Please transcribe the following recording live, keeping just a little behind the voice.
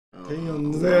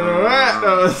Tion's alright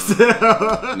though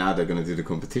still. Now they're gonna do the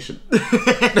competition.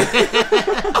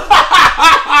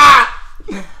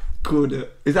 Cool.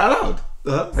 Is that allowed?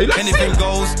 Anything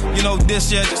goes, you know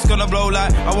this year just gonna blow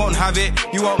like I won't have it,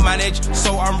 you won't manage,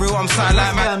 so I'm real, I'm silent.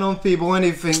 What's going on, people?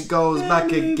 Anything goes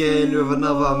back again with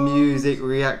another music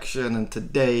reaction, and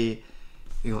today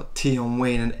we got Tion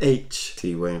Wayne and Aitch.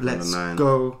 T Wayne from Let's the 9.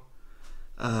 go.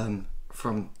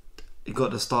 You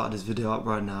got the start of this video up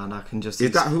right now, and I can just see.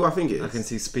 Is that who I think it is? I can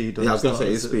see speed. On yeah, I was the gonna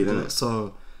say it's speed, isn't it?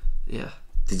 So, yeah.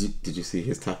 Did you see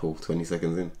his tackle 20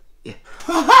 seconds in? Yeah.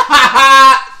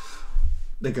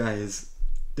 The guy is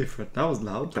different. That was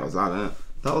loud. That was loud, isn't it?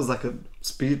 That was like a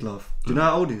speed laugh. Do you know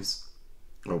how old he is?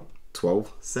 Oh,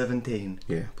 12? 17.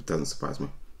 Yeah, but doesn't surprise me.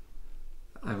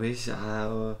 I wish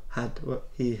I had what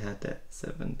he had at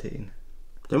 17.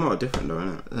 They're more different though,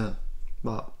 isn't it? Yeah.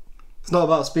 But it's not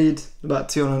about speed, it's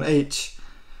about Tion and Aitch.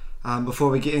 Before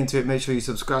we get into it, make sure you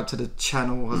subscribe to the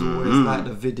channel. As always, like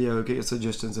the video, get your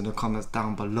suggestions in the comments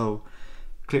down below.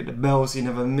 Click the bell so you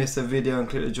never miss a video, and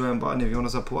click the join button if you want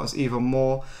to support us even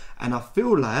more. And I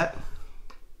feel like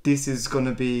this is going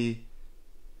to be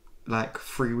like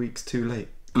 3 weeks too late.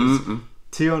 Tion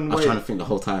Wayne, I was trying to think the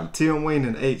whole time. Tion Wayne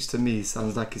and Aitch to me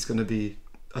sounds like it's going to be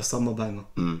a summer banger.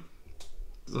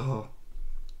 So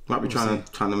might be trying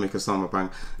to make a summer bang.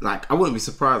 Like, I wouldn't be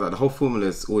surprised. Like, the whole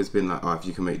formula's always been like, oh, if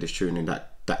you can make this tune in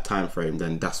that time frame,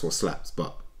 then that's what slaps.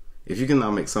 But if you can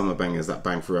now make summer bangers that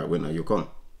bang throughout winter, you're gone.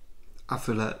 I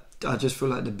just feel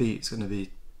like the beat's going to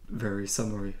be very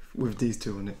summery with these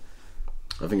two on it.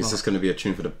 I think it's just going to be a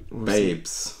tune for the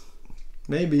babes.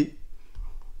 Maybe.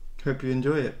 Hope you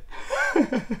enjoy it.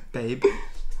 Babe.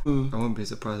 I wouldn't be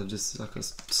surprised if this is like a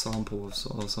sample of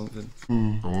or something.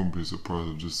 I wouldn't be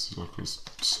surprised if this is like a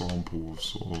sample of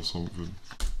or something.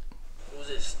 Who's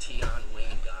this Tion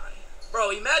Wayne guy?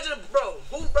 Bro, imagine,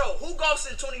 who golfs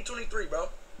in 2023, bro?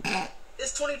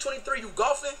 It's 2023, you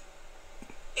golfing?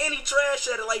 Any trash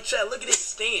at it like chat, look at his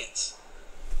stance.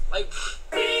 Like,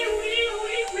 I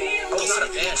was not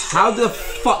a fan. How the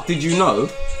fuck did you know?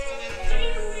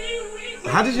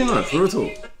 How did you know? For real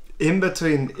talk. In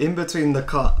between the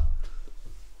cut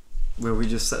where we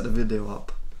just set the video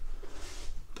up,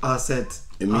 I said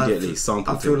immediately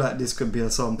sample. I feel like this could be a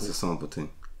sample. It's a sample thing.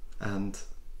 And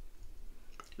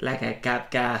like a cat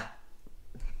guy.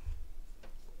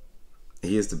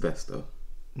 He is the best though.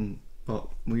 But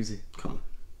Weezy. Come on.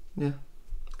 Yeah.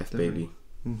 F baby.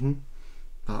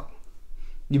 But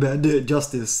you better do it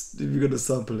justice if you're gonna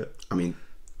sample it. I mean,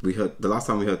 we heard the last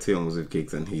time we heard Tion was with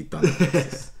Gigs and he done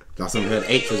it. Last time we heard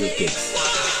Aitch was with Gigs.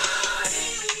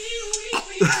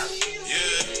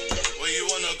 Where you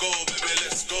wanna go, baby,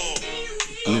 let's go.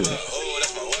 Oh,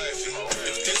 that's my wife.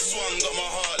 If this one got my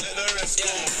heart, let the rest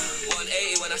go.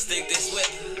 180 when I stick this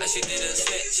whip, and she didn't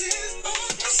snitch.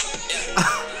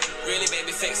 Yeah, really made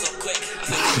me fix up quick. I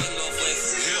think I'm in love with.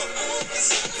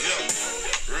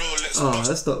 Oh,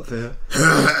 that's not fair.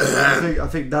 I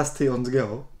think that's Tion's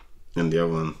girl. And the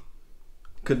other one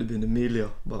could have been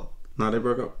Amelia, but no, they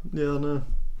broke up. Yeah, I know.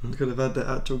 Could have had the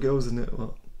actual girls in it.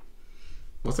 But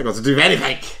what's that got to do with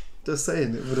anything? Just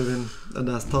saying, it would have been a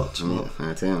nice touch. Tion's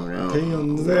alright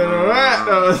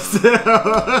though still.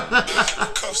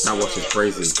 That watch is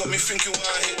crazy. It's got me thinking why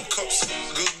I hit the cops.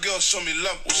 Good girl show me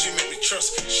love, will she make me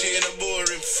trust? She ain't a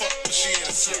boring fuck, but she ain't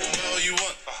a slut. All you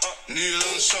want, new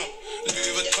long shot, Louis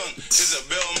Vuitton,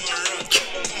 Isabel Marant.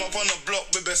 Come up on the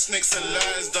block with best snakes and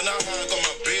lions. Done out how I got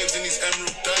my babes in these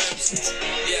emerald dimes.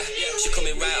 Yeah, she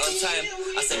coming right on time.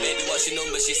 I said, baby, what's your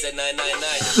number? She said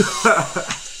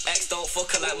 999. Ex don't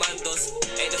fuck her like man does.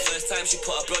 Ain't the first time she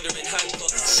put her brother in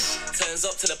handcuffs. Turns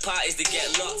up to the parties to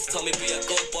get locked. Told me be a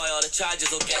good boy or the charges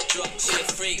will get dropped. She a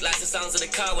freak, likes the sounds of the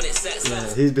car when it sets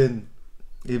off. He's been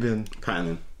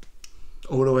patterning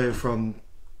all the way from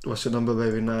what's your number,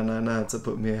 baby 999 to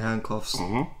put me in handcuffs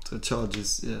to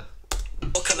charges. Yeah.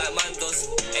 Fuck her like man does.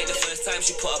 Ain't the first time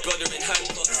she put her brother in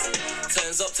handcuffs.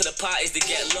 Turns up to the parties to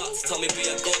get locked. Told me be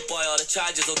a good boy or the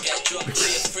charges will get dropped.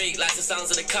 She a freak, likes the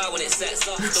sounds of the car when it sets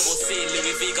off. Double C,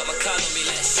 Louis V got my card on me,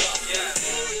 let's shop.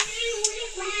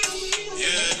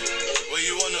 Yeah, where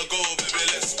you wanna go, baby,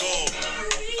 let's go.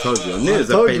 Told you, I knew it was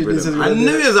a babe rhythm. I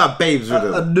knew it was a babe's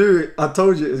rhythm. I knew it. I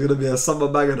told you it was gonna be a summer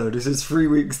banger though. This is 3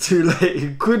 weeks too late.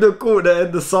 You could have caught the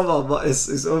end of summer, but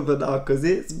it's over now because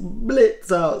it's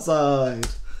blitz outside.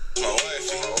 My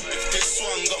wife, if this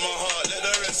one got my heart, let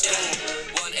the rest go.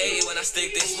 180 when I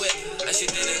stick this whip, and she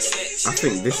didn't snitch. I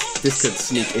think this could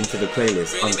sneak into the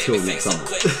playlist until next summer.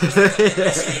 From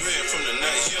the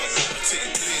night young,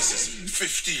 taking places,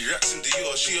 50 racks in the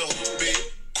yard, she a hoop babe.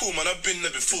 cool, man, I've been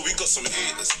there before. We got some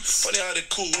haters. Funny how they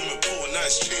cool women pour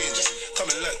nice changes.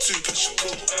 Coming like two pressure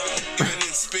cool. Even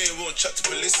in Spain, won't chat to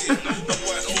Policia. My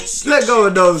white horse. Let go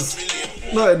of those.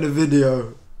 Not in the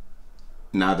video.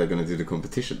 Now they're gonna do the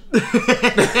competition.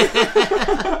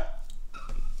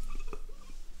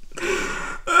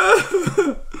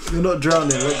 You're not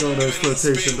drowning. Let go of those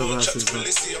flotation devices. My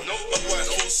white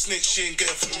horse snitch, she ain't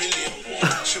getting familiar.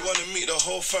 She wanna meet the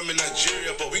whole fam in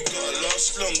Nigeria, but we gotta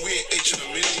last long. We ain't H in a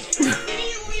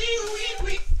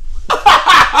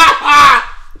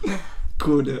million.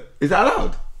 Called it. Is that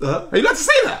allowed? Huh? Are you allowed to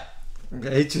say that?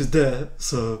 Okay, H is there,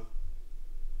 so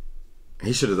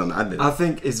He should have done that. I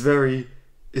think it's a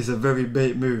very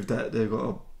bait move that they've got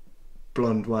a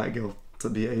blonde white girl to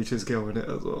be H's girl in it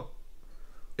as well.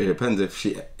 It depends if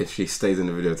she stays in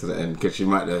the video to the end, because she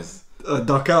might just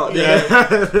duck out. Yeah,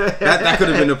 that could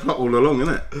have been the plot all along,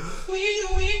 isn't it?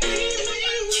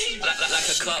 Like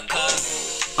a cop car.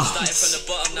 Started from the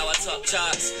bottom, now I top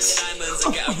charts. Diamonds,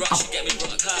 I get a rock, she get me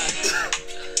rock hard.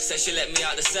 Said she let me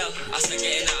out the cell. I said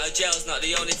getting out of jail's not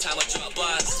the only time I drop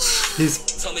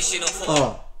bars. Told me she don't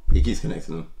fall. He keeps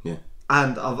connecting them, yeah.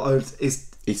 And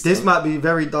this might be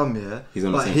very dumb, yeah. He's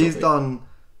done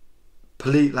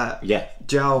police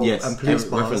jail and police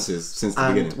bars references since the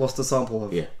and beginning. What's the sample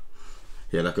of? Yeah,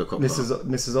 like a cop.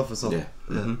 Mrs. Officer. Yeah.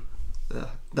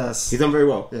 Yeah. He's done very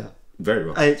well. Yeah, very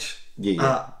well. Aitch.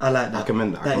 Yeah. I like that. I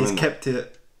commend that. He's kept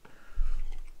it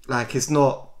like it's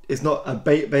not a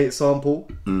bait sample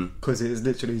because it is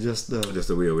literally just a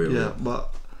wheel. Yeah,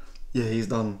 but he's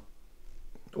done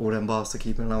all them bars to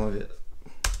keep in line with it.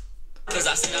 Cause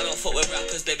I said I don't fuck with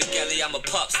rappers, baby girlie, I'm a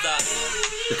pop star.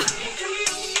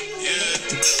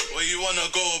 Yeah, where you wanna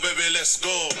go, baby, let's go.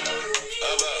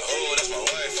 That's my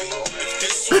wifey. If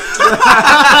this one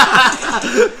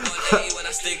 180 when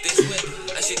I stick this whip,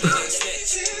 and she didn't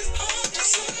snitch.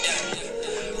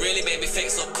 Yeah, really made me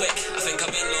think so quick. I think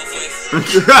I'm in love with.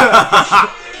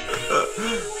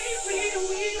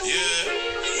 Yeah,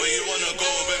 where you wanna go,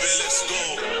 baby, let's go.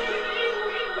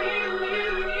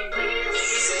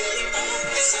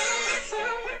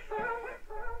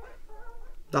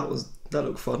 That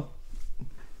looked fun.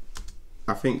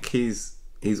 I think he's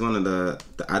one of the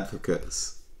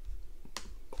advocates.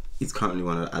 He's currently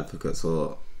one of the advocates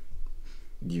for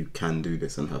you can do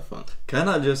this and have fun. Can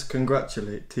I just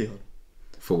congratulate Tion?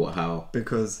 For what? How?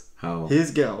 Because How?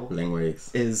 his girl Langways.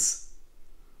 is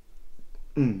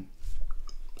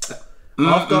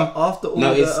after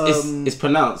all it's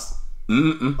pronounced.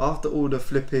 After all the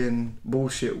flipping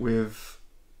bullshit with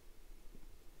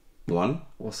One.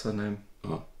 what's her name?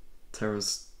 Oh.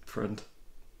 Tara's friend.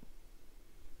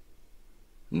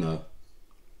 No.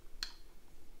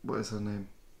 What is her name?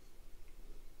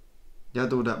 You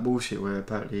had all that bullshit where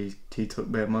apparently he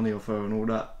took their money off her and all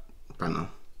that. Banner.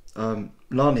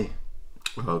 Lani.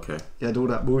 Oh, okay. You had all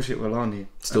that bullshit with Lani.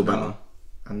 Still banner.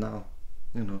 And now,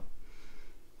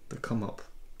 the come up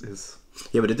is...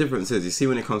 Yeah, but the difference is, you see,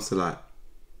 when it comes to like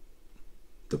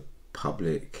the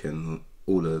public and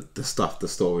all of the stuff, the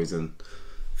stories and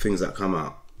things that come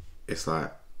out, it's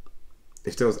like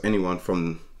if there was anyone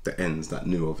from the ends that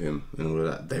knew of him and all of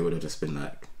that, they would have just been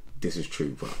like, "This is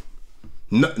true," but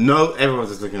no, everyone's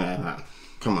just looking at it like,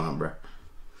 "Come on, bro."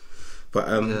 But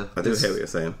I do hear what you're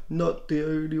saying. Not the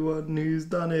only one who's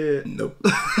done it. Nope.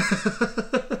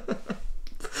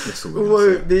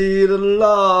 Won't be the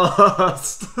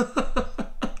last.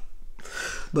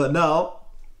 But now,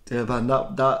 yeah, man,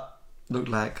 that looked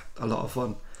like a lot of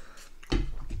fun.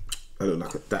 I look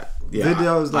like that. Yeah,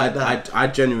 videos like that. I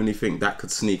genuinely think that could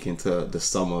sneak into the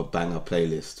summer banger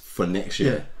playlist for next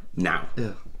year. Now.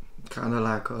 Yeah, kind of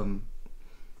like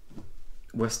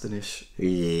westernish.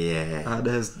 Yeah.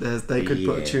 They could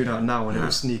put a tune out now and it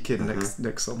will sneak in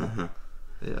next summer.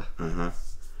 Yeah.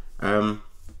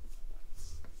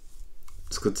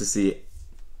 It's good to see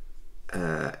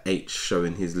Aitch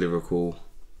showing his lyrical.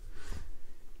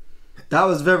 That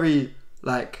was very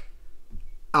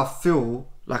I feel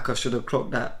like I should have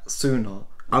clocked that sooner.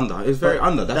 It was very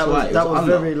under. That was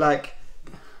under. Very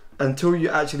until you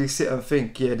actually sit and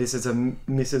think, this is a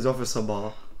Mrs. Officer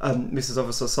bar and Mrs.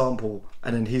 Officer sample,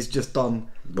 and then he's just done.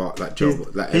 But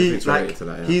everything's related to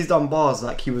that. Yeah. He's done bars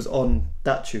like he was on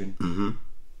that tune,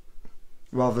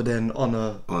 rather than on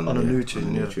a new tune.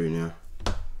 On a new tune, yeah.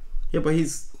 Yeah, but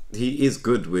he is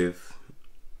good with,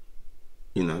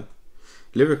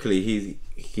 lyrically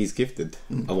he's gifted.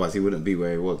 Otherwise he wouldn't be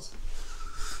where he was.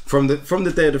 From the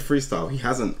day of the freestyle, he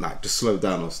hasn't just slowed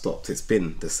down or stopped. It's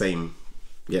been the same.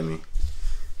 Get me?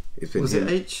 It's been. Was it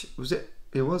Aitch?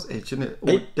 It was Aitch, isn't it?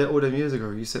 All them years ago,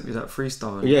 you sent me that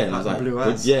freestyle. Yeah, and I was blue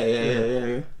eyes.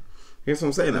 Yeah. Here's what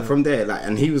I'm saying. Like, from there, like,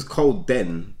 and he was cold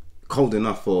then, cold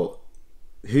enough for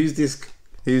who's this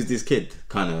kid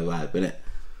kind of vibe, innit?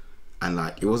 And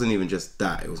like, it wasn't even just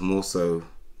that. It was more so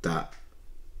that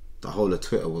the whole of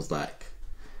Twitter was like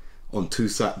on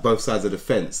both sides of the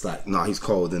fence. Like, nah, he's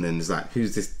cold, and then it's like,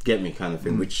 who's this? Get me kind of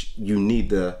thing. Which you need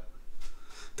the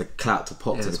clout to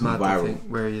pop to become viral. Think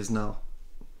where he is now.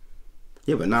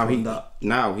 Yeah, but now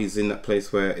he's in that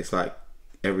place where it's like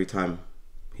every time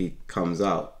he comes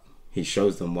out, he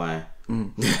shows them why.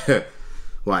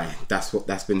 Why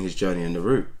that's been his journey and the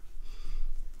route.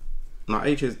 Now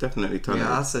Aitch is definitely turning.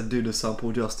 Yeah, I said do the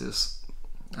sample justice,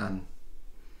 and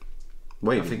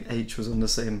Wait, I think Aitch was on the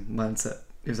same mindset.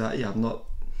 He was like, yeah, I'm not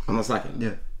slacking.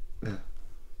 Yeah.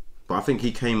 But I think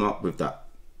he came up with that.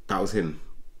 That was him.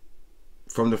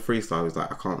 From the freestyle, he was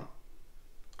like, I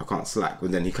can't slack.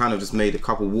 But then he kind of just made a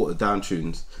couple watered down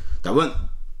tunes that weren't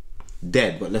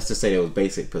dead, but let's just say they was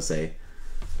basic per se.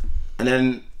 And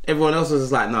then everyone else was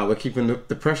just like, no, we're keeping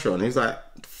the pressure on. He was like,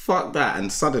 fuck that.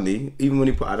 And suddenly, even when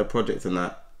he put out a project and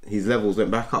that, his levels went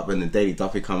back up, and then Daily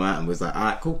Duffy come out and was like,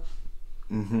 alright, cool.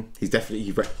 He's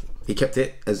definitely, he kept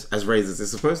it as raised as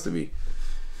it's supposed to be.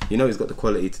 You know, he's got the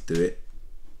quality to do it,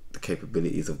 the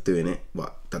capabilities of doing it,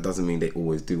 but that doesn't mean they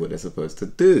always do what they're supposed to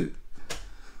do.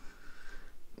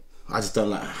 I just don't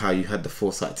like how you had the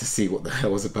foresight to see what the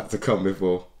hell was about to come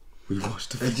before we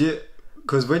watched the video.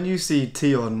 Because when you see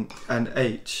Tion and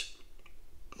Aitch,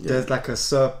 there's like a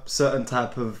certain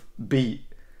type of beat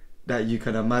that you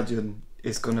can imagine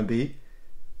it's gonna be.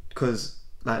 Because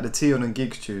like the Tion and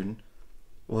Gigs tune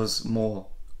was more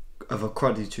of a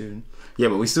cruddy tune. Yeah,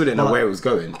 but we still didn't know where it was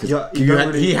going. Because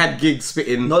he had Gigs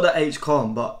spitting. Not that Aitch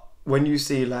can't, but when you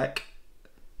see like,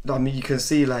 I mean, you can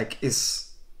see like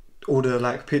it's all the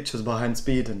like pictures behind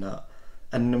Speed and that,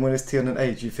 and then when it's Tion and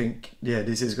Aitch, you think, yeah,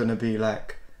 this is gonna be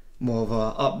like more of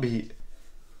a upbeat,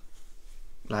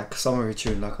 like summery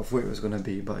tune, like I thought it was gonna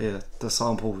be. But yeah, the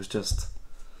sample was just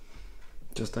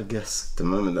I guess. The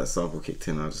moment that sample kicked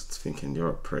in, I was just thinking, you're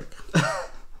a prick.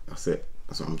 That's it.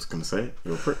 That's what I'm just gonna say.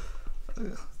 You're a prick.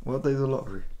 What day's the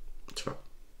lottery? Sure.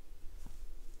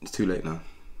 It's too late now,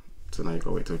 so now you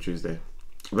gotta wait till Tuesday.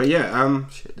 But yeah,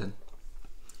 shit then.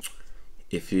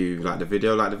 If you like the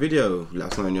video, let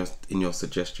us know in your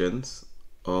suggestions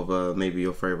of maybe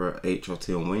your favourite Aitch or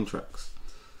Tion Wayne tracks,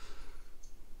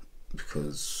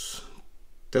 because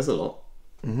there's a lot.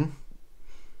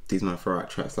 These might throw out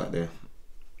tracks like they're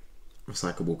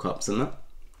recyclable cups and that.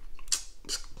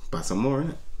 Just buy some more,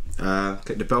 innit?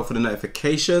 Click the bell for the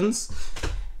notifications.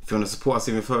 If you want to support us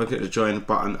even further, click the join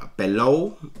button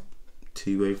below.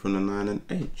 Two-way from the 9 and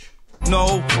Aitch.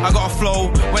 No, I got a flow.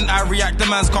 When I react, the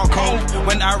man's got cold.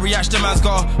 When I react, the man's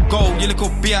got go. You little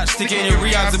bitch, stick it in your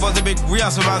reacts. It was a big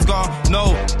react, so man's got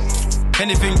no.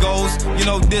 Anything goes. You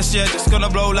know this year just gonna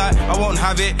blow like I won't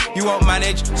have it. You won't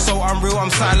manage. So I'm real,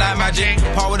 I'm silent like magic.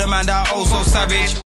 Part with a man that also savage.